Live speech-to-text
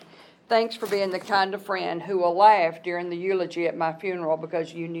thanks for being the kind of friend who will laugh during the eulogy at my funeral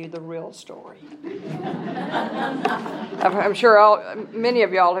because you knew the real story. I'm sure many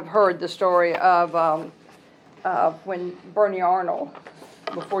of y'all have heard the story of when Bernie Arnold,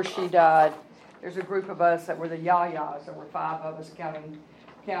 before she died, there's a group of us that were the Yayas. There were 5 of us counting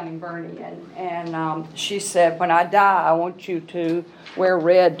Bernie. And she said, when I die, I want you to wear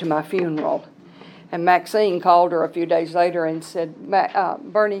red to my funeral. And Maxine called her a few days later and said,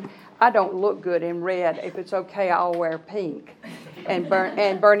 Bernie, I don't look good in red. If it's okay, I'll wear pink. And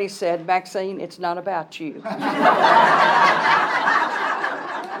Bernie said, Maxine, it's not about you.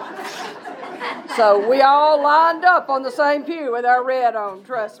 So we all lined up on the same pew with our red on,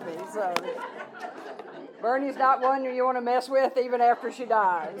 trust me. So Bernie's not one you want to mess with even after she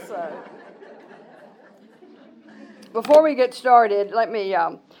dies. So before we get started, let me,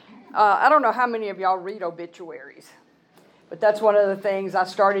 I don't know how many of y'all read obituaries, but that's one of the things I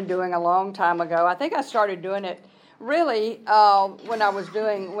started doing a long time ago. I think I started doing it really when I was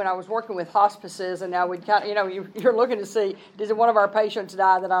working with hospices, and now we'd you're looking to see, did one of our patients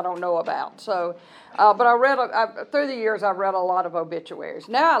die that I don't know about? So, but through the years I've read a lot of obituaries.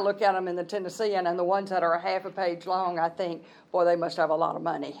 Now I look at them in the Tennessean, and the ones that are a half a page long, I think, boy, they must have a lot of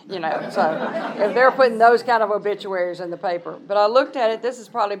money, So if they're putting those kind of obituaries in the paper. But I looked at it. This has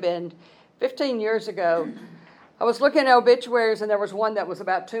probably been 15 years ago. I was looking at obituaries, and there was one that was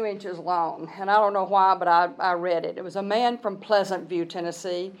about 2 inches long, and I don't know why, but I read it. It was a man from Pleasant View,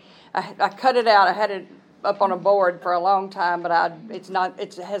 Tennessee. I cut it out. I had it up on a board for a long time, but it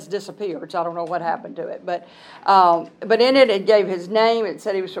has disappeared, so I don't know what happened to it. But in it gave his name. It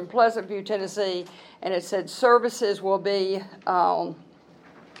said he was from Pleasant View, Tennessee, and it said services will be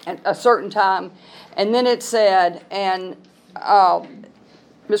at a certain time, and then it said, and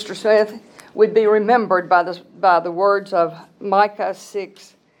Mr. Smith would be remembered by the words of Micah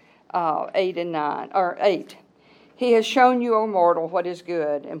 6, 8 and 9, or 8. He has shown you, O mortal, what is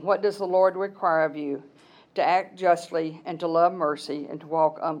good, and what does the Lord require of you? To act justly, and to love mercy, and to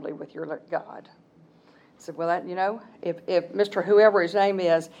walk humbly with your God. I said, well, that, if Mr. whoever his name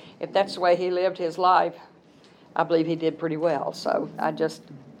is, if that's the way he lived his life, I believe he did pretty well. So I just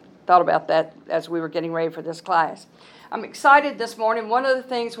thought about that as we were getting ready for this class. I'm excited this morning. One of the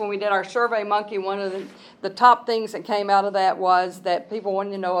things when we did our Survey Monkey, one of the top things that came out of that was that people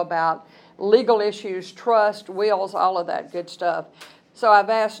wanted to know about legal issues, trust, wills, all of that good stuff. So I've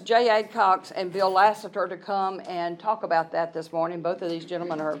asked Jay Adcox and Bill Lassiter to come and talk about that this morning. Both of these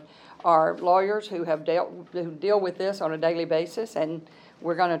gentlemen are lawyers who deal with this on a daily basis, and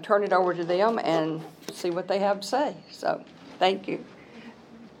we're going to turn it over to them and see what they have to say. So thank you.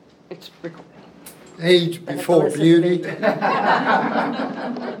 It's recorded. Age before beauty.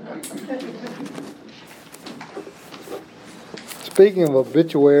 Speaking of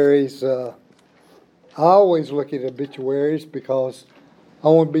obituaries, I always look at obituaries because I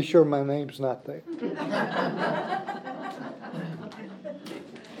want to be sure my name's not there.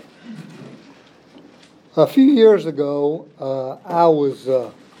 A few years ago, I was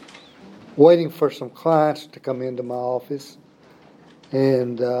waiting for some clients to come into my office.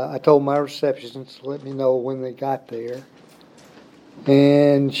 And I told my receptionist to let me know when they got there.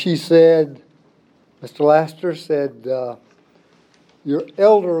 And she said, Mr. Lassiter said, your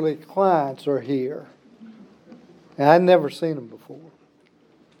elderly clients are here. And I'd never seen them before.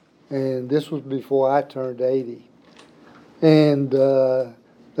 And this was before I turned 80. And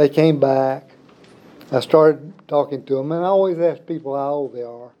they came back. I started talking to them. And I always ask people how old they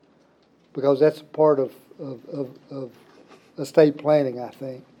are, because that's a part of estate planning, I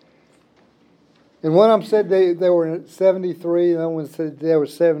think. And one of them said they were 73, and the other one said they were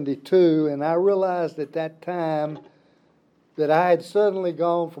 72, and I realized at that time that I had suddenly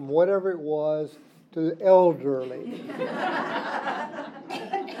gone from whatever it was to elderly.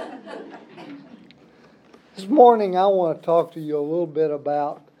 This morning I want to talk to you a little bit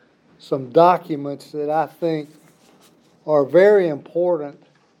about some documents that I think are very important,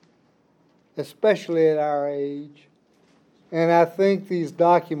 especially at our age. And I think these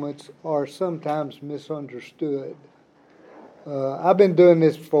documents are sometimes misunderstood. I've been doing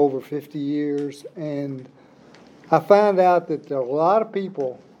this for over 50 years, and I found out that there are a lot of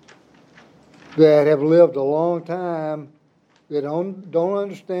people that have lived a long time that don't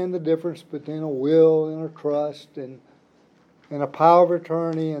understand the difference between a will and a trust and a power of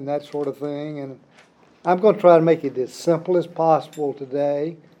attorney and that sort of thing. And I'm going to try to make it as simple as possible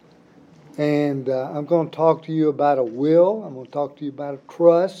today. And I'm going to talk to you about a will. I'm going to talk to you about a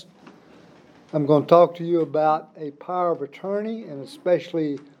trust. I'm going to talk to you about a power of attorney, and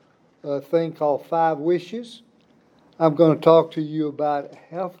especially a thing called 5 wishes. I'm going to talk to you about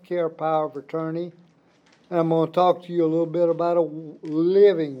healthcare power of attorney, and I'm going to talk to you a little bit about a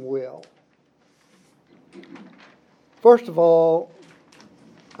living will. First of all,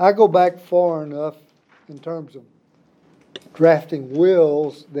 I go back far enough in terms of drafting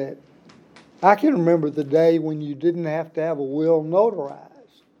wills that I can remember the day when you didn't have to have a will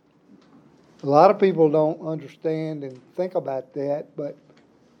notarized. A lot of people don't understand and think about that, but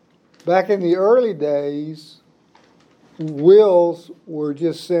back in the early days, wills were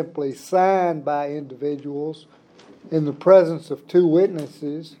just simply signed by individuals in the presence of two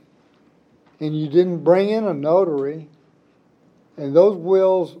witnesses, and you didn't bring in a notary, and those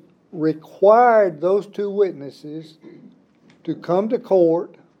wills required those two witnesses to come to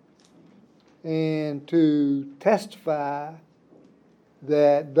court and to testify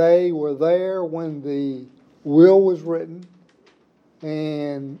that they were there when the will was written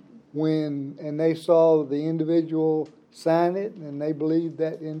and they saw the individual sign it and they believed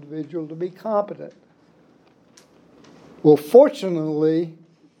that individual to be competent. Well, fortunately,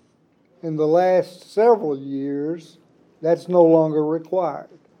 in the last several years, that's no longer required.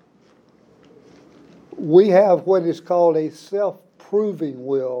 We have what is called a self-proving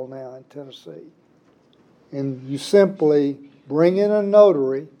will now in Tennessee. And you simply bring in a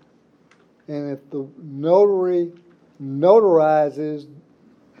notary, and if the notary notarizes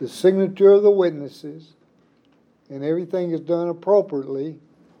the signature of the witnesses and everything is done appropriately,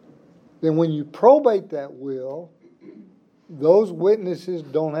 then when you probate that will, those witnesses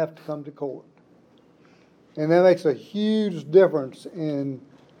don't have to come to court. And that makes a huge difference in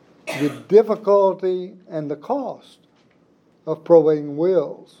the difficulty and the cost of probating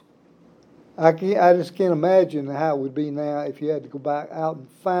wills. I just can't imagine how it would be now if you had to go back out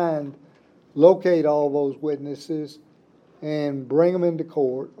and locate all those witnesses and bring them into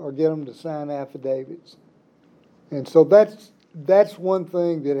court or get them to sign affidavits. And so that's one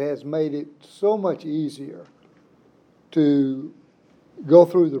thing that has made it so much easier to go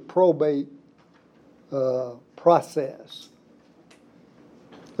through the probate process.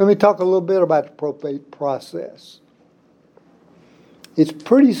 Let me talk a little bit about the probate process. It's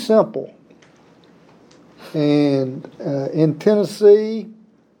pretty simple. And in Tennessee,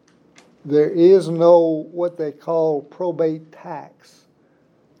 there is no what they call probate tax.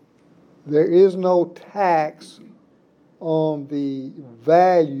 There is no tax on the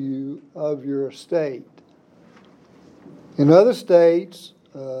value of your estate. In other states,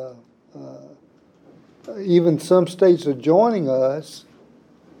 even some states adjoining us,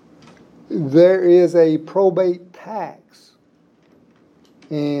 there is a probate tax.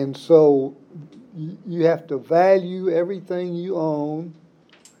 And so you have to value everything you own,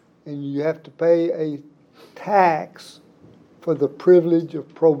 and you have to pay a tax for the privilege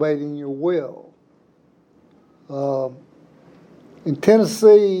of probating your will. In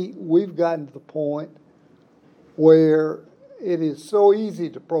Tennessee, we've gotten to the point where it is so easy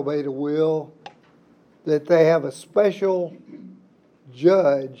to probate a will that they have a special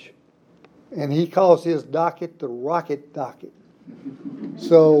judge, and he calls his docket the rocket docket.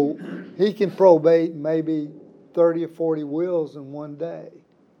 So he can probate maybe 30 or 40 wills in one day.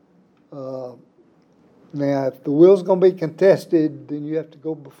 Now, if the will's going to be contested, then you have to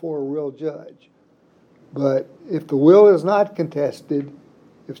go before a real judge. But if the will is not contested,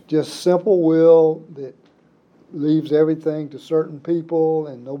 it's just simple will that leaves everything to certain people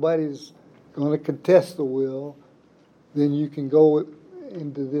and nobody's going to contest the will, then you can go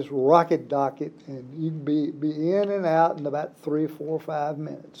into this rocket docket and you can be in and out in about 3, 4, 5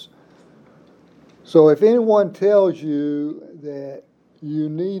 minutes. So if anyone tells you that you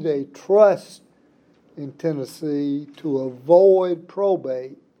need a trust in Tennessee to avoid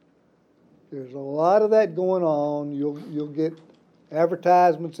probate, there's a lot of that going on. You'll get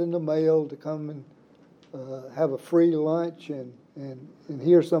advertisements in the mail to come and have a free lunch and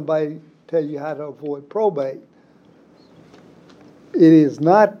hear somebody tell you how to avoid probate. It is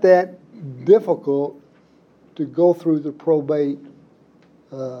not that difficult to go through the probate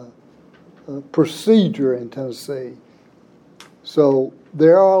procedure in Tennessee. So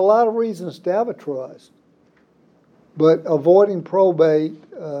there are a lot of reasons to have a trust, but avoiding probate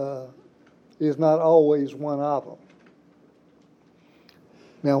is not always one of them.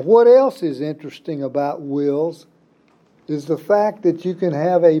 Now, what else is interesting about wills is the fact that you can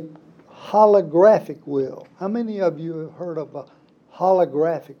have a holographic will. How many of you have heard of a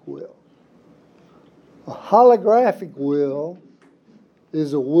holographic will? A holographic will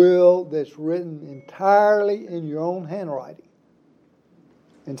is a will that's written entirely in your own handwriting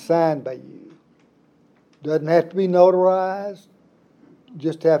and signed by you. Doesn't have to be notarized.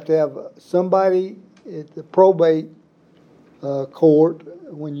 Just have to have somebody at the probate court,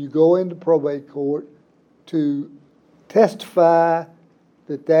 when you go into probate court, to testify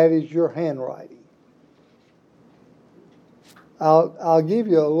that that is your handwriting. I'll give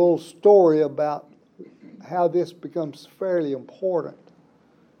you a little story about how this becomes fairly important.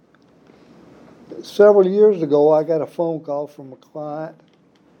 Several years ago, I got a phone call from a client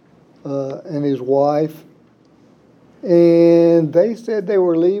and his wife, and they said they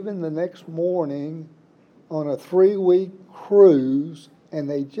were leaving the next morning on a 3-week cruise, and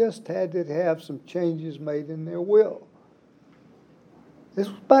they just had to have some changes made in their will. This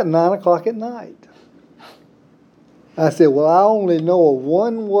was about 9 o'clock at night. I said, well, I only know of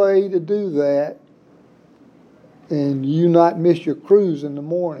one way to do that and you not miss your cruise in the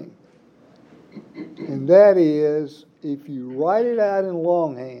morning. And that is, if you write it out in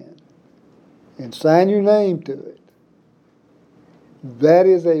longhand and sign your name to it, that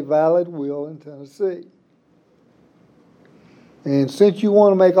is a valid will in Tennessee. And since you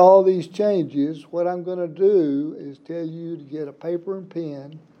want to make all these changes, what I'm going to do is tell you to get a paper and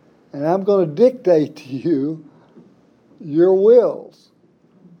pen, and I'm going to dictate to you your wills.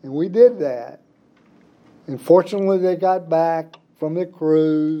 And we did that. And fortunately, they got back from the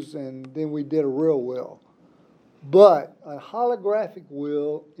cruise, and then we did a real will. But a holographic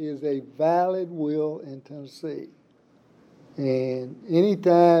will is a valid will in Tennessee. And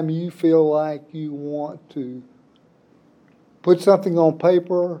anytime you feel like you want to put something on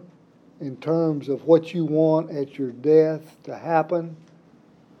paper in terms of what you want at your death to happen,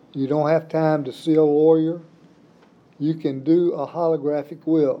 you don't have time to see a lawyer, you can do a holographic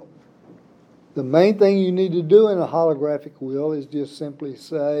will. The main thing you need to do in a holographic will is just simply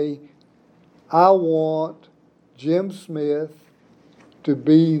say, I want Jim Smith to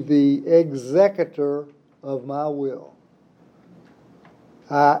be the executor of my will.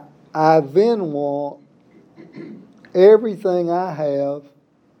 I then want everything I have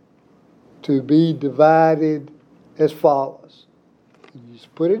to be divided as follows. You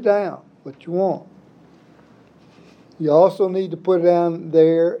just put it down, what you want. You also need to put down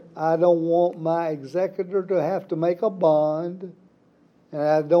there, I don't want my executor to have to make a bond, and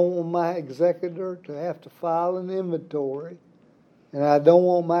I don't want my executor to have to file an inventory, and I don't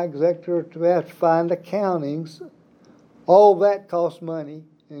want my executor to have to find accountings. All that costs money,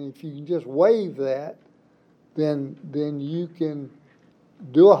 and if you can just waive that, then you can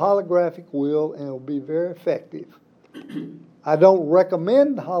do a holographic will, and it'll be very effective. I don't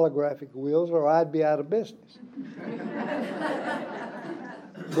recommend holographic wills, or I'd be out of business.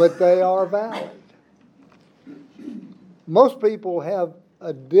 But they are valid. Most people have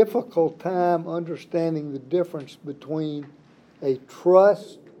a difficult time understanding the difference between a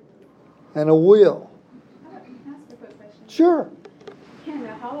trust and a will. Can I ask a quick question? Sure. Can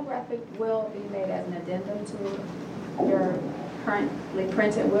a holographic will be made as an addendum to your currently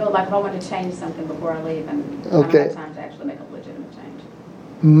printed will? Like if I want to change something before I leave and I don't have time to actually make a legitimate change.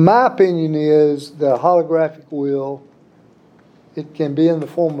 My opinion is that a holographic will, it can be in the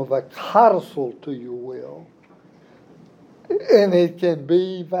form of a codicil to your will, and it can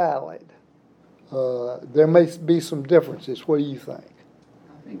be valid. There may be some differences. What do you think?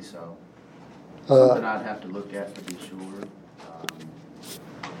 I think so. Something I'd have to look at to be sure.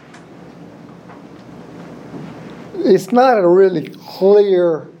 It's not a really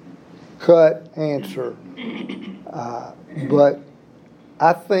clear-cut answer, but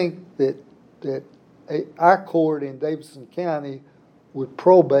I think that our court in Davidson County would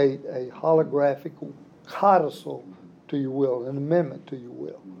probate a holographic codicil to your will, an amendment to your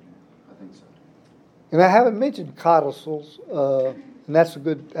will. I think so. And I haven't mentioned codicils, and that's a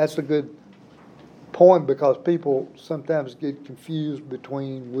good point because people sometimes get confused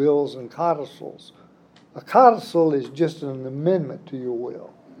between wills and codicils. A codicil is just an amendment to your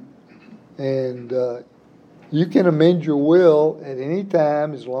will. And you can amend your will at any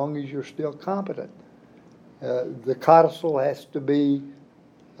time as long as you're still competent. The codicil has to be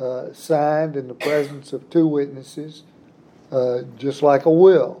signed in the presence of 2 witnesses, just like a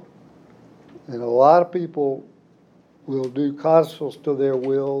will. And a lot of people will do codicils to their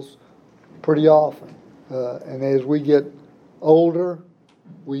wills pretty often. And as we get older,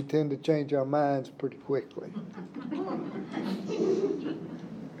 we tend to change our minds pretty quickly.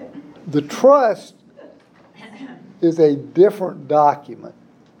 The trust is a different document,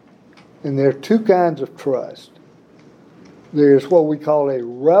 and there are 2 kinds of trust. There's what we call a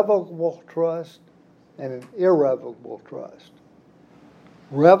revocable trust and an irrevocable trust.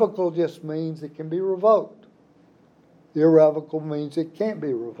 Revocable just means it can be revoked. Irrevocable means it can't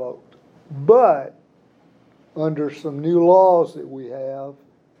be revoked. But under some new laws that we have,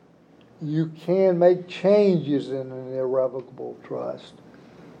 you can make changes in an irrevocable trust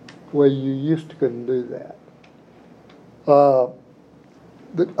where you used to couldn't do that.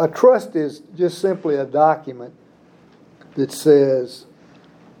 A trust is just simply a document that says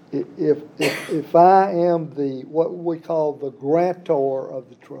if I am the what we call the grantor of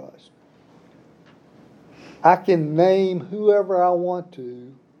the trust, I can name whoever I want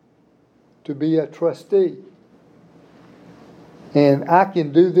to be a trustee. And I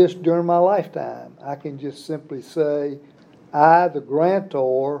can do this during my lifetime. I can just simply say, I, the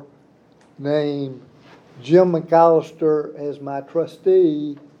grantor, name Jim McAllister as my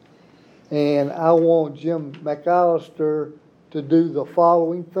trustee, and I want Jim McAllister to do the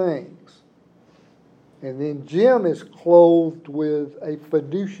following things. And then Jim is clothed with a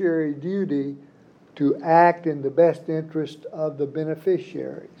fiduciary duty to act in the best interest of the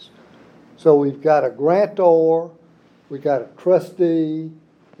beneficiaries. So we've got a grantor, we've got a trustee,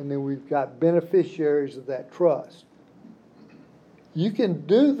 and then we've got beneficiaries of that trust. You can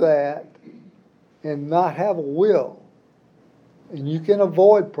do that and not have a will, and you can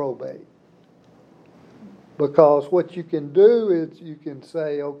avoid probate. Because what you can do is you can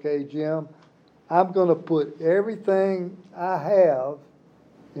say, okay, Jim, I'm going to put everything I have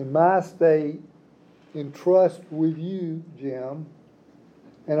in my estate in trust with you, Jim,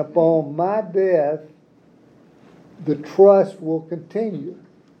 and upon my death, the trust will continue.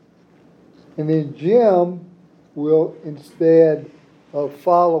 And then Jim will, instead of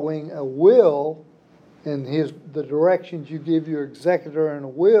following a will and the directions you give your executor in a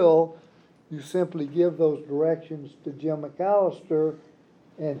will, you simply give those directions to Jim McAllister,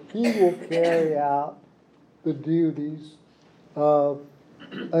 and he will carry out the duties of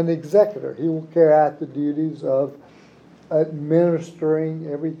an executor. He will carry out the duties of administering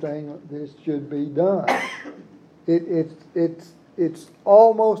everything that should be done. It's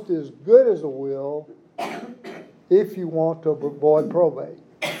almost as good as a will if you want to avoid probate.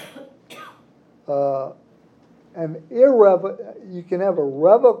 You can have a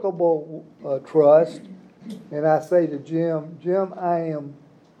revocable trust, and I say to Jim, I am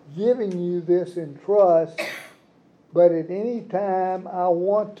giving you this in trust, but at any time I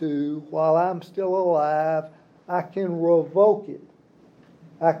want to, while I'm still alive, I can revoke it.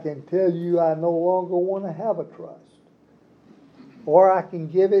 I can tell you I no longer want to have a trust. Or I can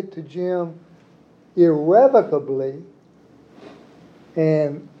give it to Jim irrevocably,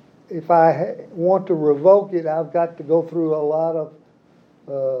 and if I want to revoke it, I've got to go through a lot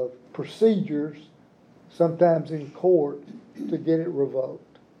of procedures, sometimes in court, to get it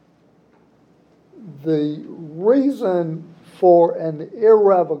revoked. The reason for an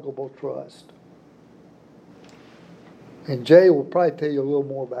irrevocable trust, and Jay will probably tell you a little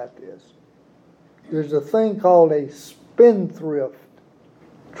more about this, there's a thing called a spendthrift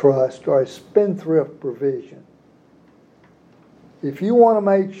trust or a spendthrift provision. If you want to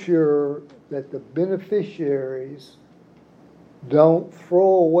make sure that the beneficiaries don't throw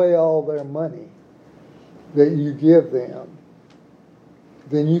away all their money that you give them,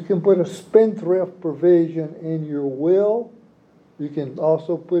 then you can put a spendthrift provision in your will. You can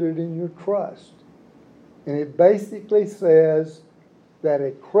also put it in your trust. And it basically says that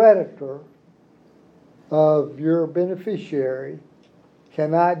a creditor of your beneficiary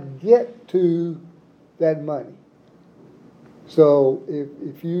cannot get to that money. So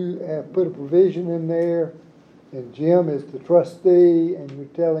if you have put a provision in there and Jim is the trustee and you're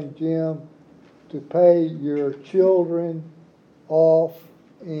telling Jim to pay your children off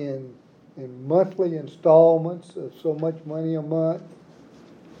in monthly installments of so much money a month,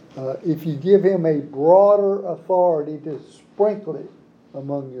 if you give him a broader authority to sprinkle it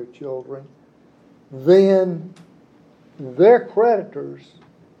among your children, then their creditors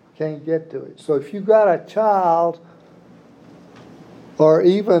can't get to it. So if you've got a child or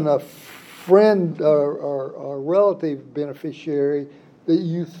even a friend or relative beneficiary that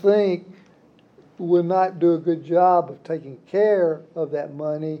you think will not do a good job of taking care of that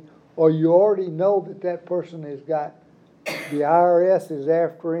money, or you already know that person has got, the IRS is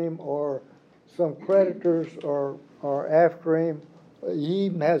after him, or some creditors are after him, he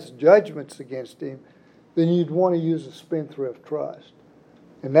even has judgments against him, then you'd want to use a spendthrift trust.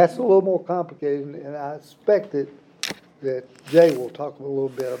 And that's a little more complicated, and I expect that Jay will talk a little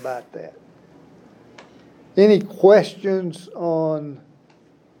bit about that. Any questions on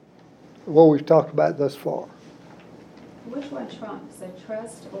what we've talked about thus far? Which one trumps, a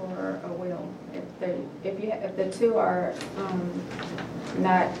trust or a will? If the two are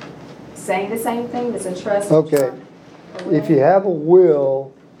not saying the same thing, it's a trust. Okay. If you have a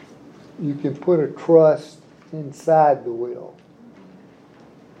will, you can put a trust inside the will.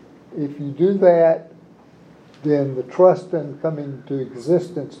 if you do that, then the trust doesn't come into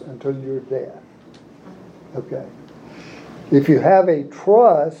existence until your death. Okay. If you have a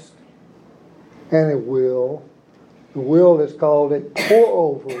trust and a will, the will is called a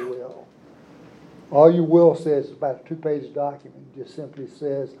pour-over will. All your will says is about a 2-page document. It just simply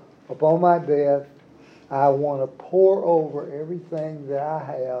says, upon my death, I want to pour over everything that I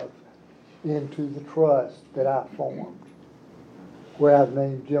have into the trust that I formed, where I've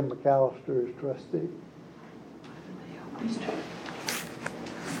named Jim McAllister as trustee.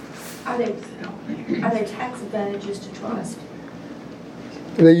 Are there tax advantages to trust?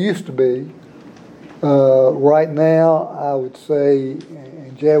 There used to be. Right now, I would say,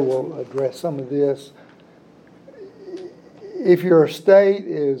 and Jed will address some of this, if your estate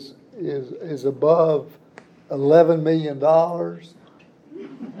is above $11 million, I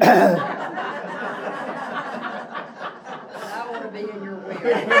want to be in your will.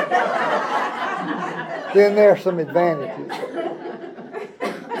 then there are some advantages.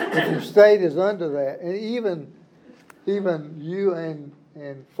 If your estate is under that, and even you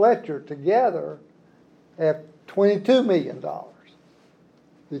and Fletcher together have $22 million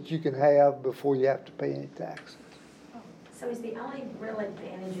that you can have before you have to pay any taxes. So is the only real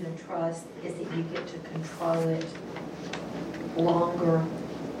advantage in a trust is that you get to control it longer?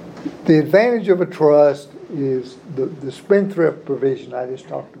 The advantage of a trust is the spendthrift provision I just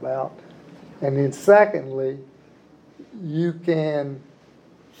talked about. And then secondly, you can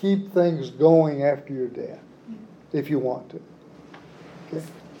keep things going after your death if you want to. Okay.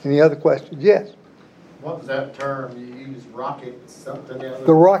 Any other questions? Yes. What was that term you used, rocket something else?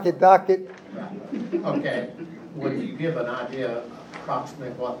 The rocket docket. Okay, would you give an idea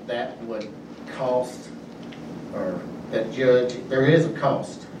approximately what that would cost, or that judge, there is a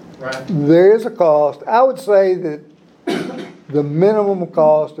cost, right? There is a cost. I would say that the minimum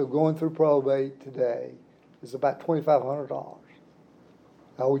cost of going through probate today is about $2,500.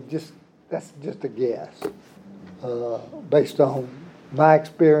 That's just a guess, based on my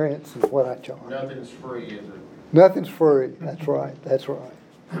experience and what I charge. Nothing's free, is it? Nothing's free. That's right. That's right.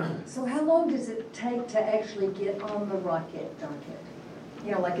 So how long does it take to actually get on the rocket docket?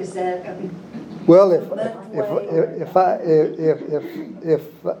 You know, like is that a big Well, if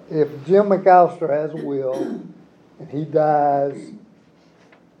Jim McAllister has a will and he dies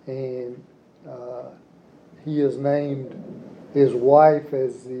and he has named his wife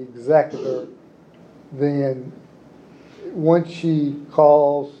as the executor, then once she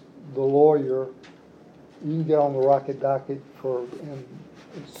calls the lawyer, you can get on the rocket docket in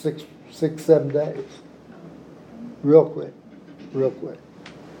 7 days. Real quick.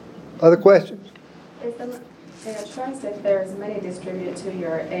 Other questions? Is in a trust, if there's money distributed to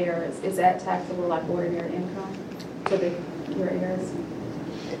your heirs, is that taxable like ordinary income to your heirs?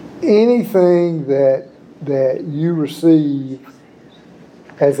 Anything that you receive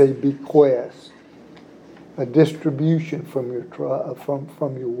as a bequest, a distribution from your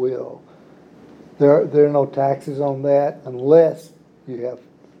from your will, there are no taxes on that unless you have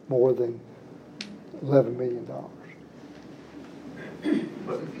more than $11 million.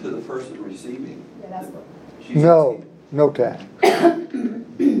 But to the person receiving? Yeah, that's what. No tax.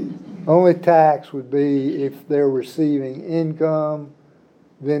 Only tax would be if they're receiving income,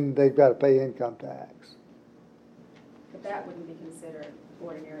 then they've got to pay income tax. But that wouldn't be considered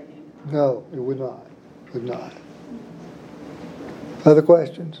ordinary income. No, it would not. Would not. Other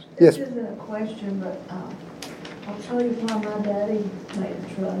questions? Yes. This isn't a question, but I'll tell you why my daddy made a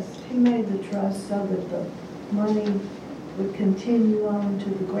trust. He made the trust so that the money would continue on to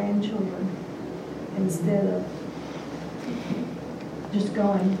the grandchildren instead of just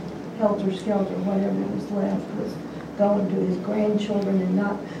going helter-skelter. Whatever was left was going to his grandchildren and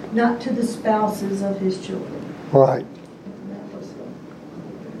not to the spouses of his children. Right. And that was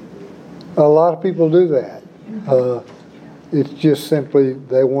A lot of people do that. It's just simply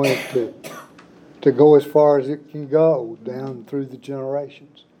they want it to go as far as it can go down through the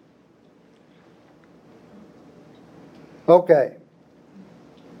generations. Okay.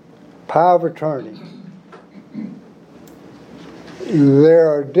 Power of attorney. There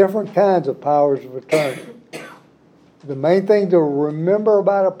are different kinds of powers of attorney. The main thing to remember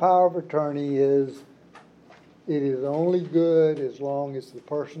about a power of attorney is it is only good as long as the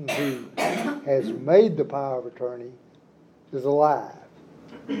person who has made the power of attorney is alive.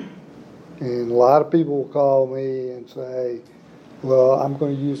 And a lot of people will call me and say, well, I'm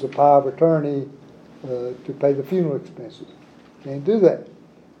going to use the power of attorney to pay the funeral expenses. Can't do that.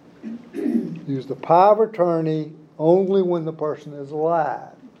 Use the power of attorney only when the person is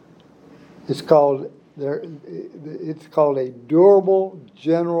alive. It's called It's called a durable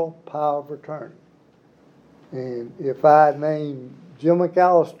general power of attorney. And if I name Jim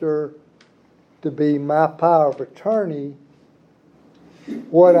McAllister to be my power of attorney,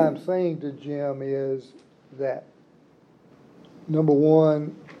 what I'm saying to Jim is that, number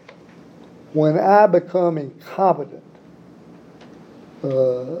one, when I become incompetent,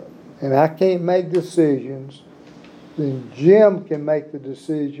 and I can't make decisions, then Jim can make the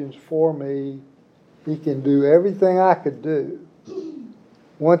decisions for me. He can do everything I could do.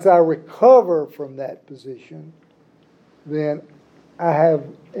 Once I recover from that position, then I have,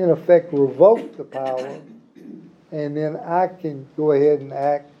 in effect, revoked the power, and then I can go ahead and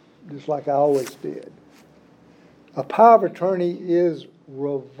act just like I always did. A power of attorney is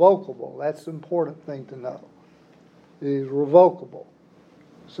revocable. That's the important thing to know. It is revocable.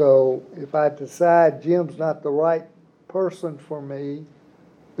 So if I decide Jim's not the right person for me,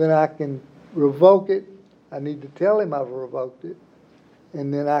 then I can revoke it. I need to tell him I've revoked it,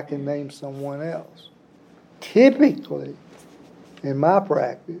 and then I can name someone else. Typically, in my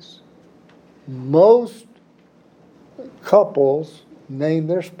practice, most couples name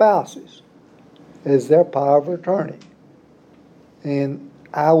their spouses as their power of attorney. And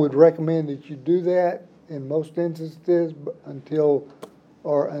I would recommend that you do that in most instances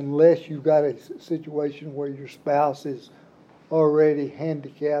unless you've got a situation where your spouse is already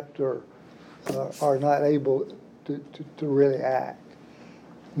handicapped or are not able to really act.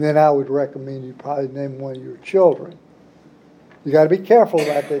 And then I would recommend you probably name one of your children. You got to be careful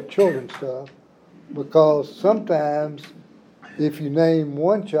about that children stuff, because sometimes if you name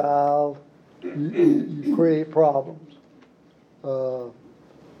one child, you create problems.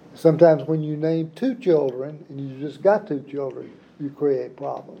 Sometimes when you name two children and you just got two children, you create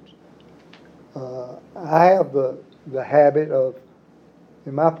problems. I have the habit of,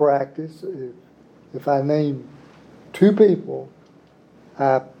 in my practice, if I name two people,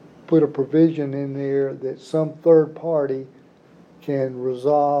 I put a provision in there that some third party can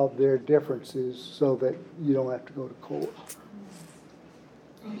resolve their differences so that you don't have to go to court.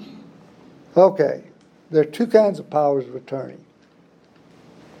 Okay, there are two kinds of powers of attorney.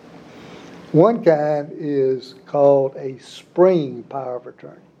 One kind is called a springing power of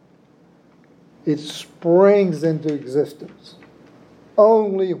attorney. It springs into existence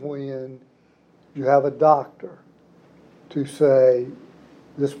only when you have a doctor to say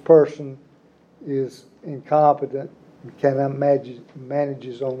this person is incompetent and cannot manage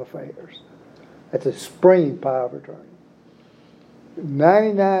his own affairs. That's a springing power of attorney.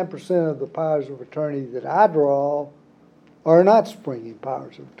 99% of the powers of attorney that I draw are not springing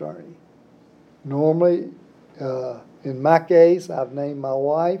powers of attorney. Normally, in my case, I've named my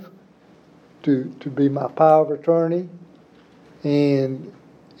wife to be my power of attorney, and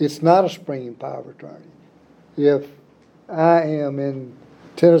it's not a springing power of attorney. If I am in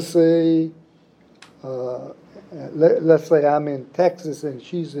Tennessee, let's say I'm in Texas and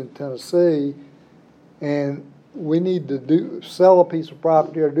she's in Tennessee, and we need to sell a piece of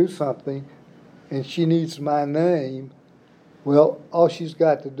property or do something, and she needs my name, well, all she's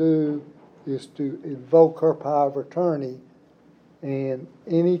got to do is to invoke her power of attorney, and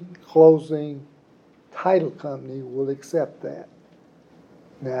any closing title company will accept that.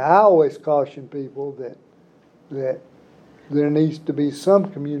 Now, I always caution people that there needs to be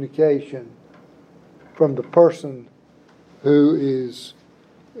some communication from the person who is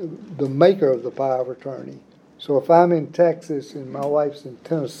the maker of the power of attorney. So if I'm in Texas and my wife's in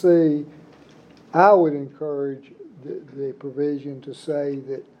Tennessee, I would encourage the provision to say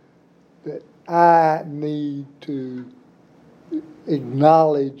that I need to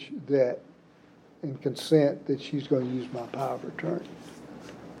acknowledge that and consent that she's going to use my power of attorney.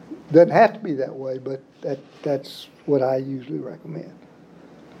 Doesn't have to be that way, but that's what I usually recommend.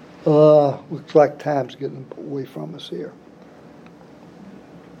 Looks like time's getting away from us here.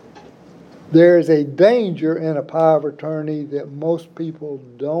 There is a danger in a power of attorney that most people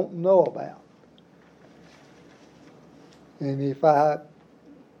don't know about. And if I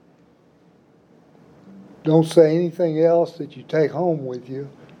don't say anything else that you take home with you,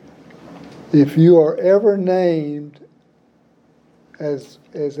 if you are ever named as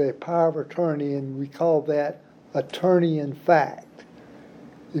a power of attorney, and we call that attorney in fact,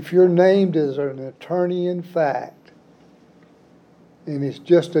 if you're named as an attorney in fact, and it's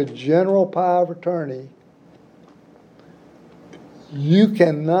just a general power of attorney, you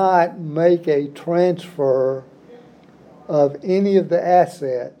cannot make a transfer of any of the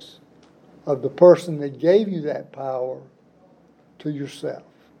assets of the person that gave you that power to yourself.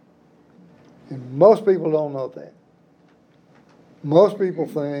 And most people don't know that. Most people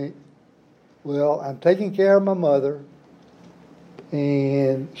think well, I'm taking care of my mother,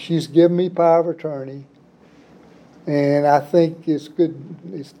 and she's given me power of attorney, and I think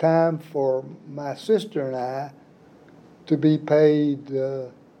it's time for my sister and I to be paid,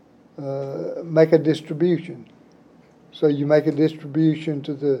 make a distribution. So you make a distribution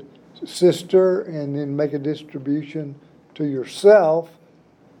to the sister and then make a distribution to yourself,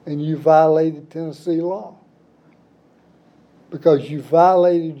 and you violated Tennessee law because you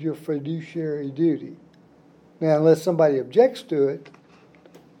violated your fiduciary duty. Now, unless somebody objects to it,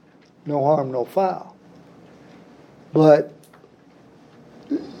 no harm, no foul. But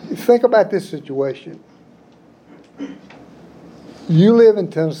think about this situation. You live in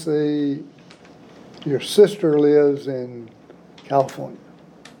Tennessee, your sister lives in California.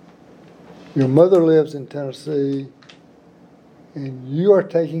 Your mother lives in Tennessee, and you are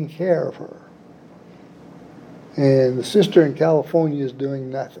taking care of her. And the sister in California is doing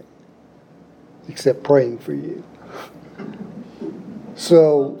nothing except praying for you.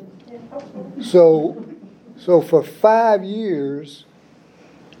 So for 5 years,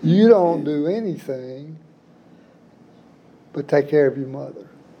 you don't do anything but take care of your mother.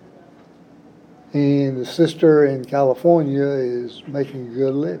 And the sister in California is making a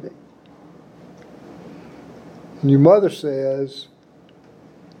good living. And your mother says,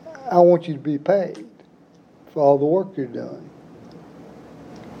 I want you to be paid for all the work you're doing.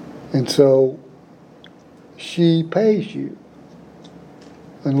 And so she pays you.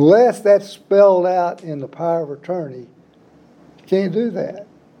 Unless that's spelled out in the power of attorney, you can't do that.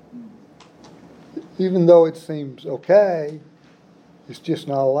 Even though it seems okay, it's just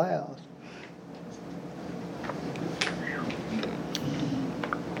not allowed.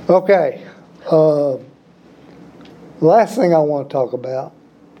 Okay. Last thing I want to talk about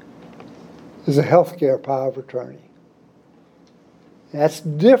is a healthcare power of attorney. That's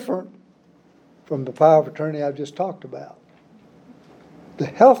different from the power of attorney I've just talked about. The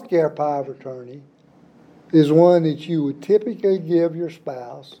healthcare power of attorney is one that you would typically give your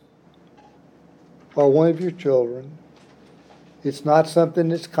spouse or one of your children. It's not something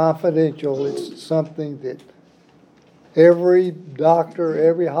that's confidential. It's something that every doctor,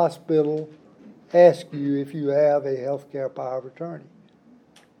 every hospital asks you if you have a healthcare power of attorney.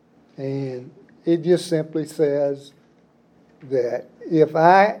 And it just simply says that if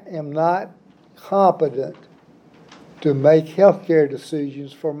I am not competent to make healthcare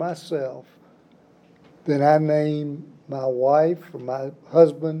decisions for myself, then I name my wife or my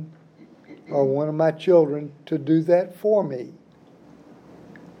husband or one of my children to do that for me.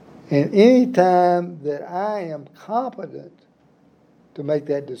 And any time that I am competent to make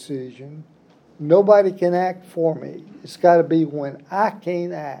that decision, nobody can act for me. It's got to be when I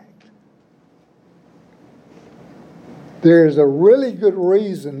can't act. There's a really good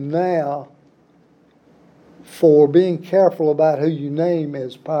reason now for being careful about who you name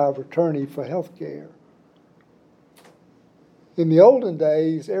as power of attorney for health care. In the olden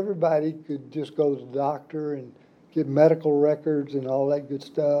days, everybody could just go to the doctor and get medical records and all that good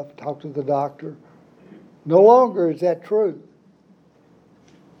stuff, talk to the doctor. No longer is that true.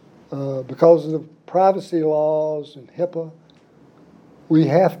 Because of the privacy laws and HIPAA, we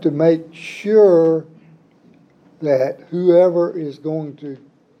have to make sure that whoever is going to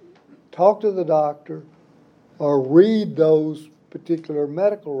talk to the doctor or read those particular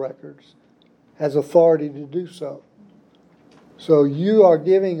medical records has authority to do so. So you are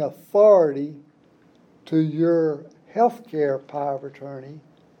giving authority to your healthcare power of attorney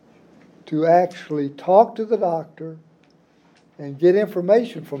to actually talk to the doctor and get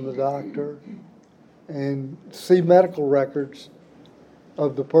information from the doctor and see medical records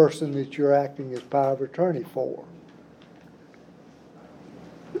of the person that you're acting as power of attorney for.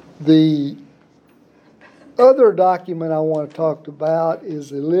 The other document I want to talk about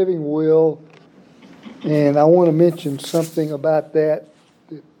is a living will, and I want to mention something about that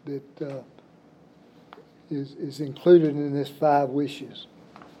is included in this 5 wishes.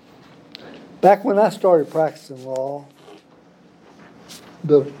 Back when I started practicing law,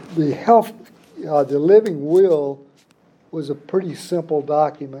 the living will was a pretty simple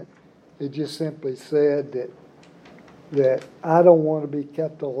document. It just simply said that I don't want to be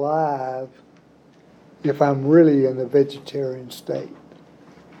kept alive if I'm really in a vegetarian state.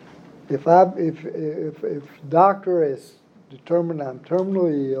 If doctor has determined I'm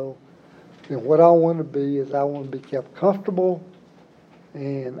terminally ill, then what I want to be is I want to be kept comfortable,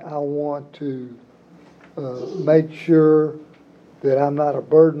 and I want to make sure that I'm not a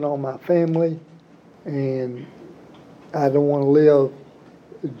burden on my family, and I don't want to live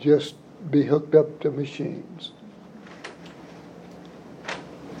just be hooked up to machines.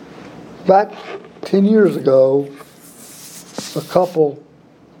 About 10 years ago, a couple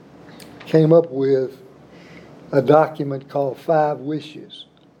came up with a document called 5 Wishes.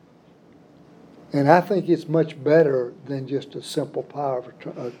 And I think it's much better than just a simple power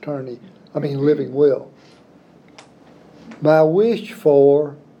of attorney, living will. My wish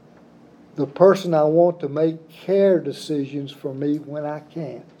for the person I want to make care decisions for me when I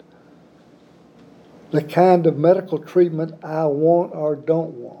can't. The kind of medical treatment I want or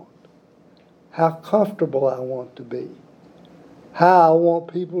don't want. How comfortable I want to be. How I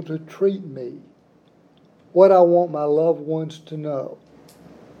want people to treat me. What I want my loved ones to know.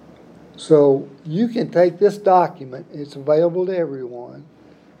 So you can take this document, it's available to everyone,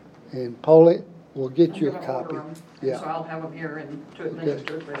 and Pauline will get you a copy. Yeah. So I'll have them here in 2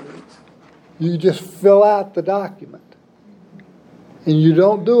 or 3 weeks. You just fill out the document. And you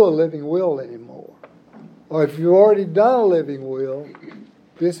don't do a living will anymore. Or if you've already done a living will,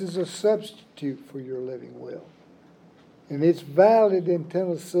 this is a substitute for your living will. And it's valid in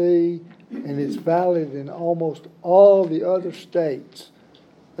Tennessee, and it's valid in almost all the other states.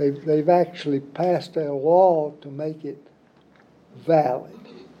 They've actually passed a law to make it valid.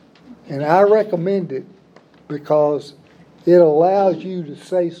 And I recommend it because it allows you to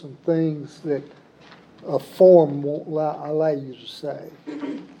say some things that a form won't allow you to say.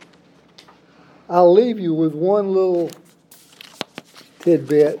 I'll leave you with one little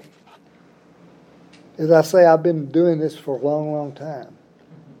tidbit. As I say, I've been doing this for a long, long time.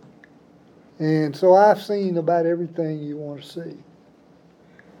 And so I've seen about everything you want to see.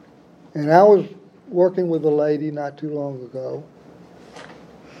 And I was working with a lady not too long ago.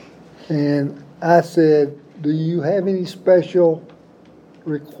 And I said, do you have any special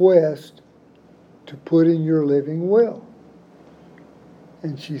request to put in your living will?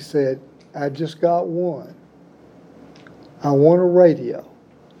 And she said, I just got one. I want a radio.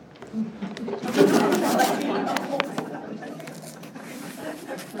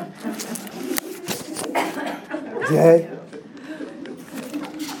 Okay.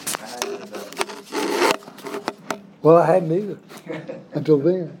 Well, I hadn't either until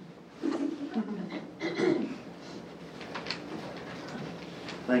then.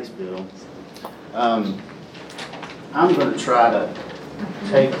 Thanks, Bill. I'm going to try to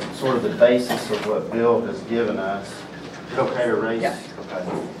take sort of the basis of what Bill has given us. Is it okay to erase? Yeah. Okay.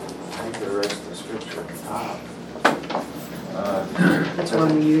 I need to erase the scripture at the top. That's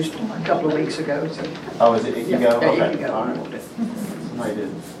one we used a couple of weeks ago. So. Oh, is it? It can go? Yeah, Okay. you can go. All right. Somebody did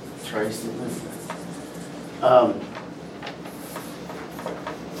trace it.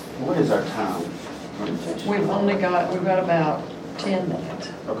 What is our time? We've got about 10 minutes.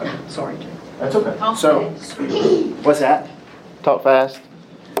 Okay. Sorry, Jim. That's okay. So, what's that? Talk fast?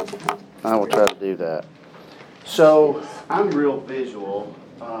 I will try to do that. So, I'm real visual.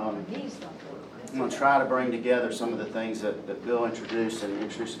 I'm going to try to bring together some of the things that Bill introduced and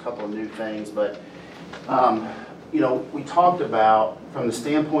introduce a couple of new things. But, we talked about from the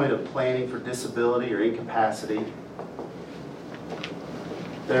standpoint of planning for disability or incapacity,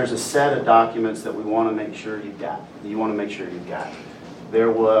 there's a set of documents that we want to make sure you've got. You want to make sure you've got.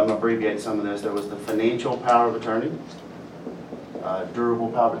 There was, I'm going to abbreviate some of this, there was the financial power of attorney, durable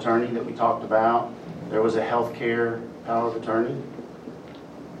power of attorney that we talked about. There was a healthcare power of attorney.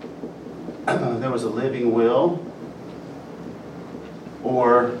 There was a living will,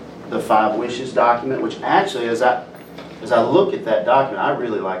 or the 5 Wishes document, which actually, as I look at that document, I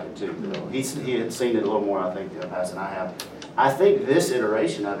really like it too. He had seen it a little more, I think, in the past than I have. I think this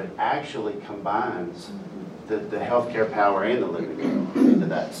iteration of it actually combines the healthcare power and the living will into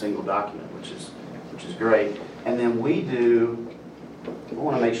that single document, which is great. And then we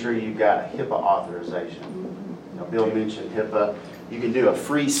want to make sure you've got a HIPAA authorization. Bill mentioned HIPAA. You can do a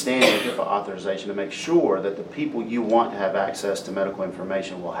freestanding HIPAA authorization to make sure that the people you want to have access to medical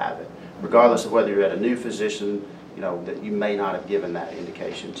information will have it, regardless of whether you're at a new physician, that you may not have given that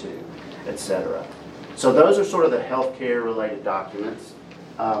indication to, etc. So those are sort of the healthcare related documents.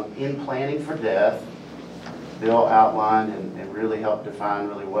 In planning for death, Bill outlined and really helped define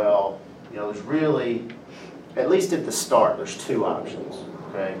really well. There's really, at least at the start, there's 2 options.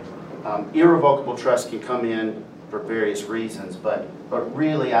 Okay, irrevocable trust can come in for various reasons, but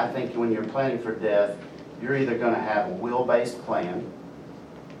really, I think when you're planning for death, you're either going to have a will-based plan,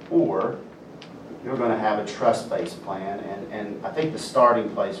 or you're going to have a trust-based plan, and I think the starting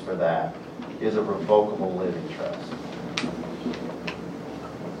place for that is a revocable living trust.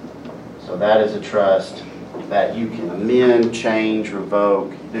 So that is a trust that you can amend, change,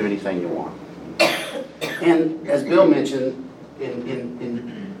 revoke, do anything you want. And as Bill mentioned,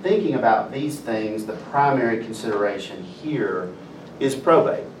 in thinking about these things, the primary consideration here is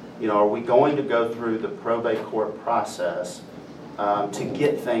probate. are we going to go through the probate court process to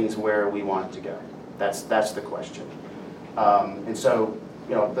get things where we want it to go? That's the question. And so,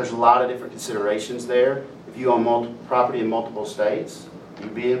 there's a lot of different considerations there. If you own property in multiple states,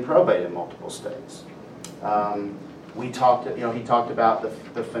 you'd be in probate in multiple states. He talked about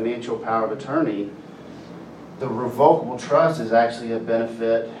the financial power of attorney. The revocable trust is actually a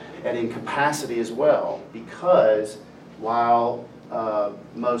benefit at incapacity as well, because while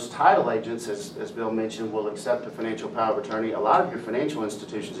most title agents, as Bill mentioned, will accept a financial power of attorney, a lot of your financial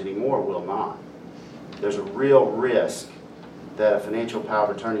institutions anymore will not. There's a real risk that a financial power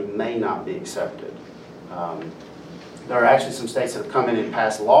of attorney may not be accepted. There are actually some states that have come in and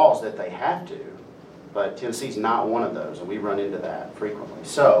passed laws that they have to, but Tennessee's not one of those, and we run into that frequently.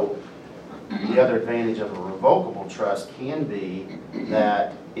 So the other advantage of a revocable trust can be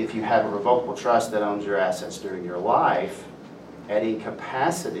that if you have a revocable trust that owns your assets during your life, at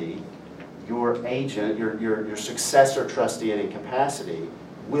incapacity, your agent, your successor trustee at incapacity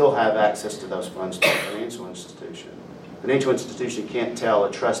will have access to those funds to a financial institution. Financial institution can't tell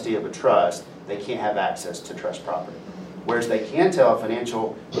a trustee of a trust they can't have access to trust property. Whereas they can tell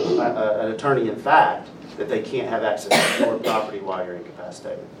an attorney in fact that they can't have access to your property while you're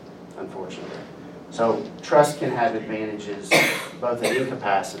incapacitated, unfortunately. So trust can have advantages both at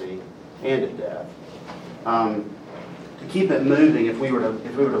incapacity and at death. To keep it moving, if we were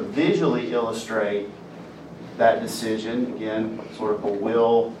to visually illustrate that decision, again, sort of a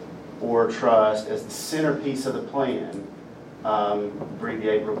will or trust as the centerpiece of the plan,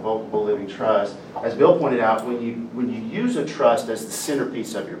 abbreviate revocable living trust. As Bill pointed out, when you use a trust as the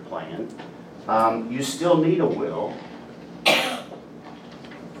centerpiece of your plan, you still need a will.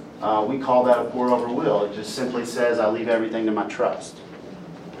 We call that a pour-over will. It just simply says, I leave everything to my trust.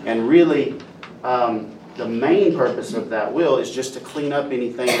 And really, the main purpose of that will is just to clean up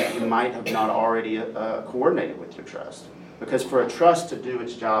anything that you might have not already coordinated with your trust. Because for a trust to do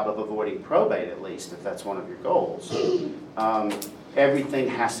its job of avoiding probate, at least, if that's one of your goals, everything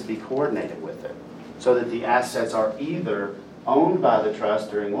has to be coordinated with it. So that the assets are either owned by the trust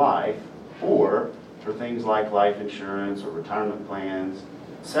during life, or for things like life insurance or retirement plans,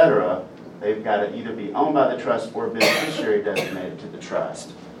 etc., they've got to either be owned by the trust or beneficiary designated to the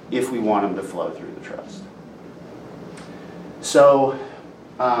trust if we want them to flow through the trust. So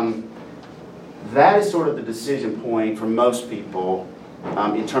that is sort of the decision point for most people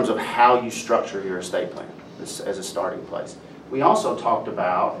in terms of how you structure your estate plan as a starting place. We also talked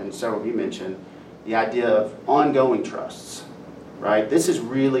about, and several of you mentioned, the idea of ongoing trusts, right? This is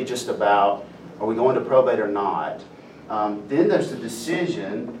really just about, are we going to probate or not? Then there's the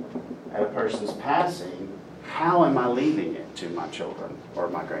decision at a person's passing, how am I leaving it to my children or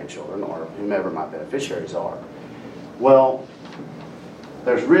my grandchildren or whomever my beneficiaries are? Well,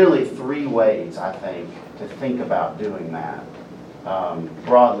 there's really three ways, I think, to think about doing that,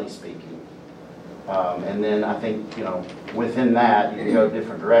 broadly speaking. And then I think, within that, you can go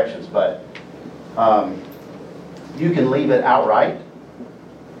different directions. But you can leave it outright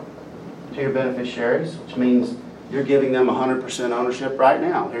to your beneficiaries, which means you're giving them 100% ownership right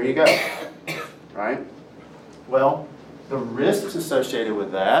now. Here you go. Right? Well, the risks associated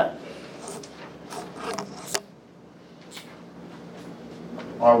with that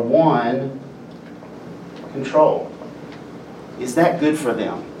are, one, control. Is that good for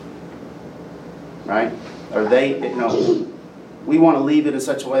them? Right? Are they, we want to leave it in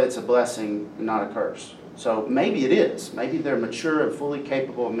such a way that's a blessing, not a curse. So maybe it is. Maybe they're mature and fully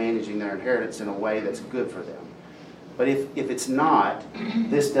capable of managing their inheritance in a way that's good for them. But if it's not,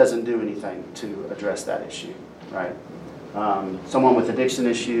 this doesn't do anything to address that issue, right? Someone with addiction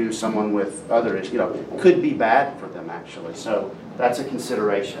issues, someone with other issues, could be bad for them actually. So that's a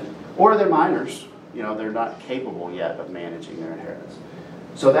consideration. Or they're minors, they're not capable yet of managing their inheritance.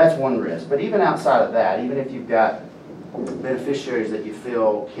 So that's one risk. But even outside of that, even if you've got beneficiaries that you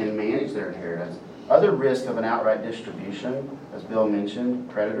feel can manage their inheritance, other risk of an outright distribution, as Bill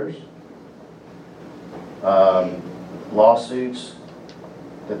mentioned, creditors, lawsuits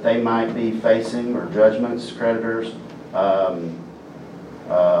that they might be facing, or judgments, creditors,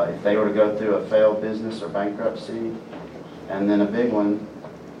 if they were to go through a failed business or bankruptcy, and then a big one,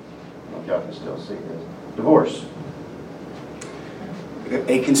 I don't know if y'all can still see this, divorce.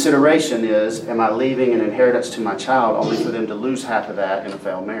 A consideration is, am I leaving an inheritance to my child only for them to lose half of that in a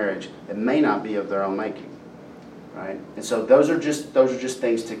failed marriage that may not be of their own making, right? And so those are just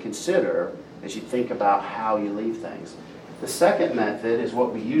things to consider as you think about how you leave things. The second method is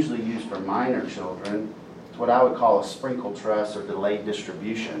what we usually use for minor children. It's what I would call a sprinkle trust or delayed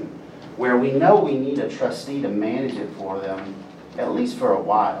distribution, where we know we need a trustee to manage it for them at least for a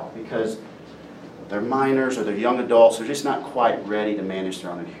while, because they're minors or they're young adults, they're just not quite ready to manage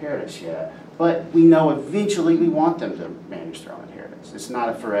their own inheritance yet. But we know eventually we want them to manage their own inheritance. It's not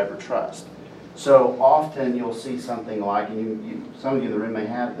a forever trust. So often you'll see something like, and some of you in the room may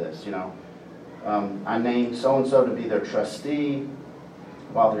have this, I named so-and-so to be their trustee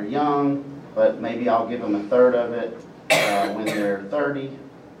while they're young, but maybe I'll give them a third of it when they're 30,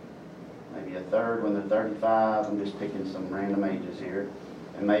 maybe a third when they're 35. I'm just picking some random ages here.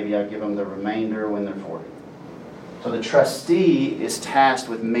 And maybe I give them the remainder when they're 40. So the trustee is tasked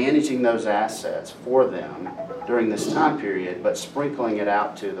with managing those assets for them during this time period, but sprinkling it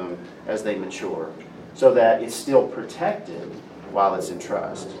out to them as they mature, so that it's still protected while it's in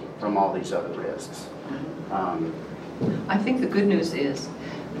trust from all these other risks. I think the good news is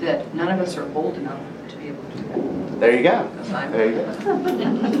that none of us are old enough to be able to do that. There you go. I'm There you go.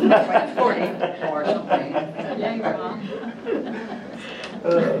 40 or something. Yeah, you're wrong.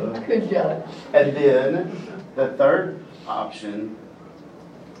 Good job. And then the third option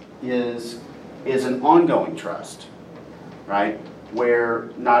is an ongoing trust, right? Where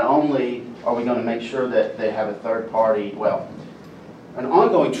not only are we going to make sure that they have a third party, an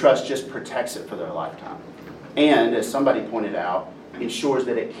ongoing trust just protects it for their lifetime. And as somebody pointed out, ensures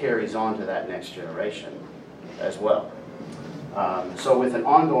that it carries on to that next generation as well. So with an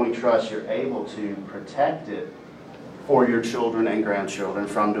ongoing trust, you're able to protect it for your children and grandchildren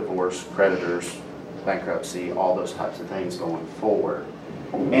from divorce, creditors, bankruptcy, all those types of things going forward.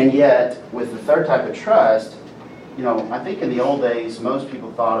 And yet, with the third type of trust, I think in the old days, most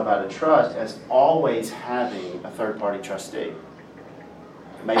people thought about a trust as always having a third-party trustee.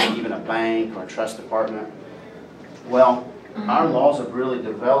 Maybe even a bank or a trust department. Well, our laws have really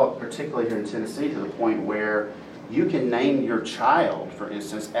developed, particularly here in Tennessee, to the point where you can name your child, for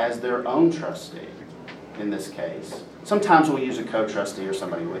instance, as their own trustee in this case. Sometimes we'll use a co-trustee or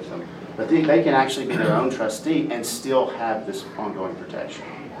somebody with them, but they can actually be their own trustee and still have this ongoing protection.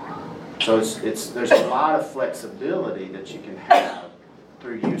 So there's a lot of flexibility that you can have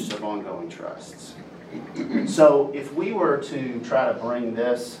through use of ongoing trusts. So if we were to try to bring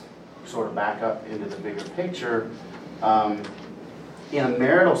this sort of back up into the bigger picture, in a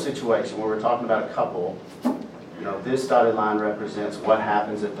marital situation where we're talking about a couple, this dotted line represents what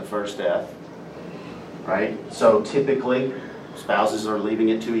happens at the first death, right? So typically, spouses are leaving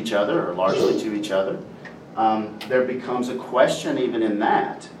it to each other, or largely to each other. There becomes a question even in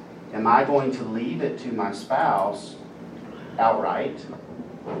that. Am I going to leave it to my spouse outright?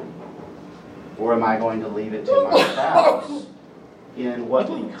 Or am I going to leave it to my spouse in what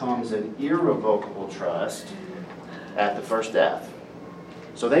becomes an irrevocable trust at the first death?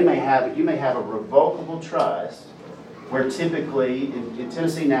 So you may have a revocable trust where typically, in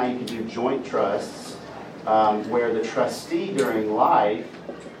Tennessee now you can do joint trusts where the trustee during life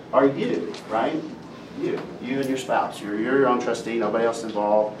are you, right? You and your spouse. You're your own trustee, nobody else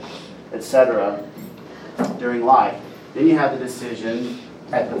involved, etc. during life. Then you have the decision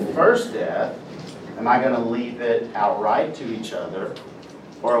at the first death, am I going to leave it outright to each other,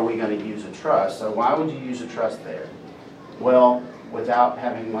 or are we going to use a trust? So why would you use a trust there? Well, without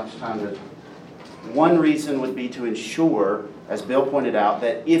having much time to... One reason would be to ensure, as Bill pointed out,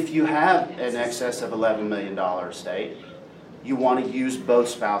 that if you have an excess of $11 million estate, you want to use both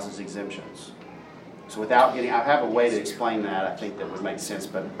spouses' exemptions. So without getting... I have a way to explain that, I think that would make sense,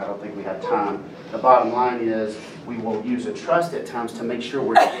 but I don't think we have time. The bottom line is we will use a trust at times to make sure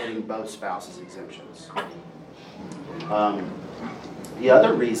we're getting both spouses' exemptions. The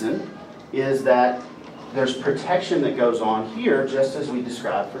other reason is that there's protection that goes on here, just as we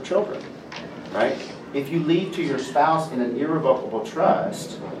described for children, right? If you leave to your spouse in an irrevocable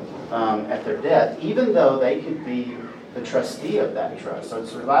trust at their death, even though they could be the trustee of that trust, so the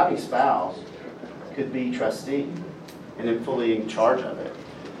surviving spouse could be trustee and then fully in charge of it.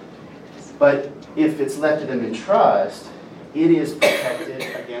 But if it's left to them in trust, it is protected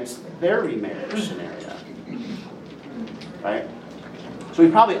against their remarriage scenario, right? So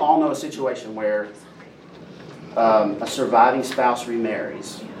we probably all know a situation where a surviving spouse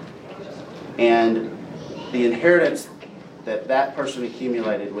remarries, and the inheritance that that person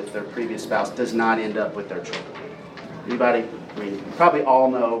accumulated with their previous spouse does not end up with their children. Anybody? I mean, you probably all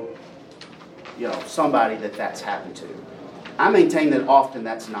know, somebody that's happened to. I maintain that often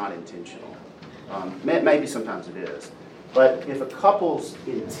that's not intentional. Maybe sometimes it is. But if a couple's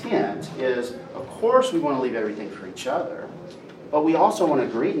intent is, of course we want to leave everything for each other, but we also want to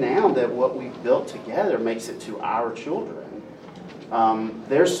agree now that what we've built together makes it to our children,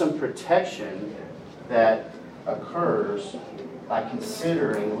 there's some protection that occurs by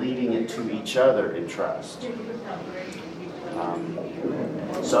considering leaving it to each other in trust.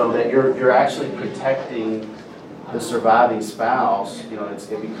 So that you're actually protecting the surviving spouse. You know,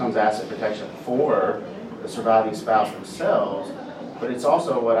 it becomes asset protection for the surviving spouse themselves, but it's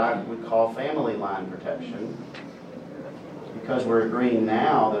also what I would call family line protection, because we're agreeing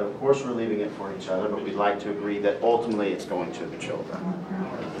now that of course we're leaving it for each other, but we'd like to agree that ultimately it's going to the children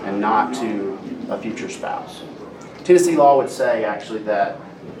and not to a future spouse. Tennessee law would say actually that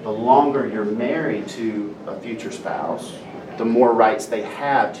the longer you're married to a future spouse, the more rights they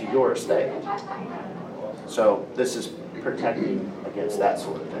have to your estate. So this is protecting against that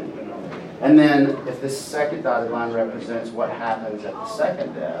sort of thing. And then if this second dotted line represents what happens at the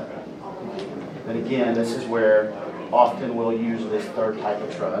second death, then again, this is where often we'll use this third type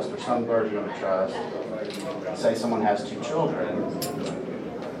of trust or some version of a trust. Say someone has 2 children.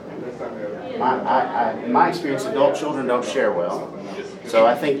 In my experience, adult children don't share well. So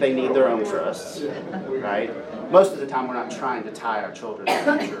I think they need their own trusts, right? Most of the time we're not trying to tie our children's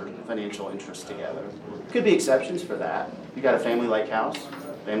future financial interests together. Could be exceptions for that. You got a family lake house,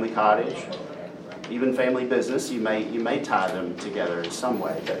 family cottage, even family business, you may tie them together in some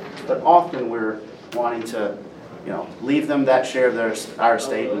way. But often we're wanting to, leave them that share of our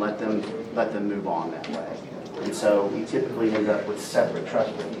estate and let them move on that way. And so we typically end up with separate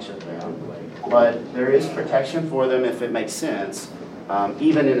trusts with each of them. But there is protection for them if it makes sense,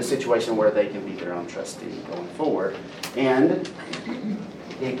 even in a situation where they can be their own trustee going forward. And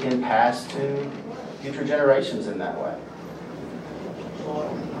it can pass to future generations in that way.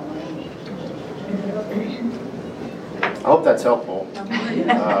 I hope that's helpful.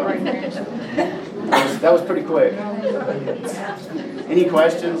 That was pretty quick. Any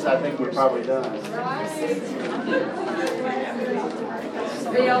questions? I think we're probably done.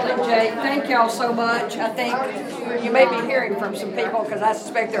 Bill and Jake, thank y'all so much. I think you may be hearing from some people because I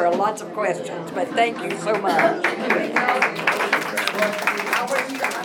suspect there are lots of questions, but thank you so much.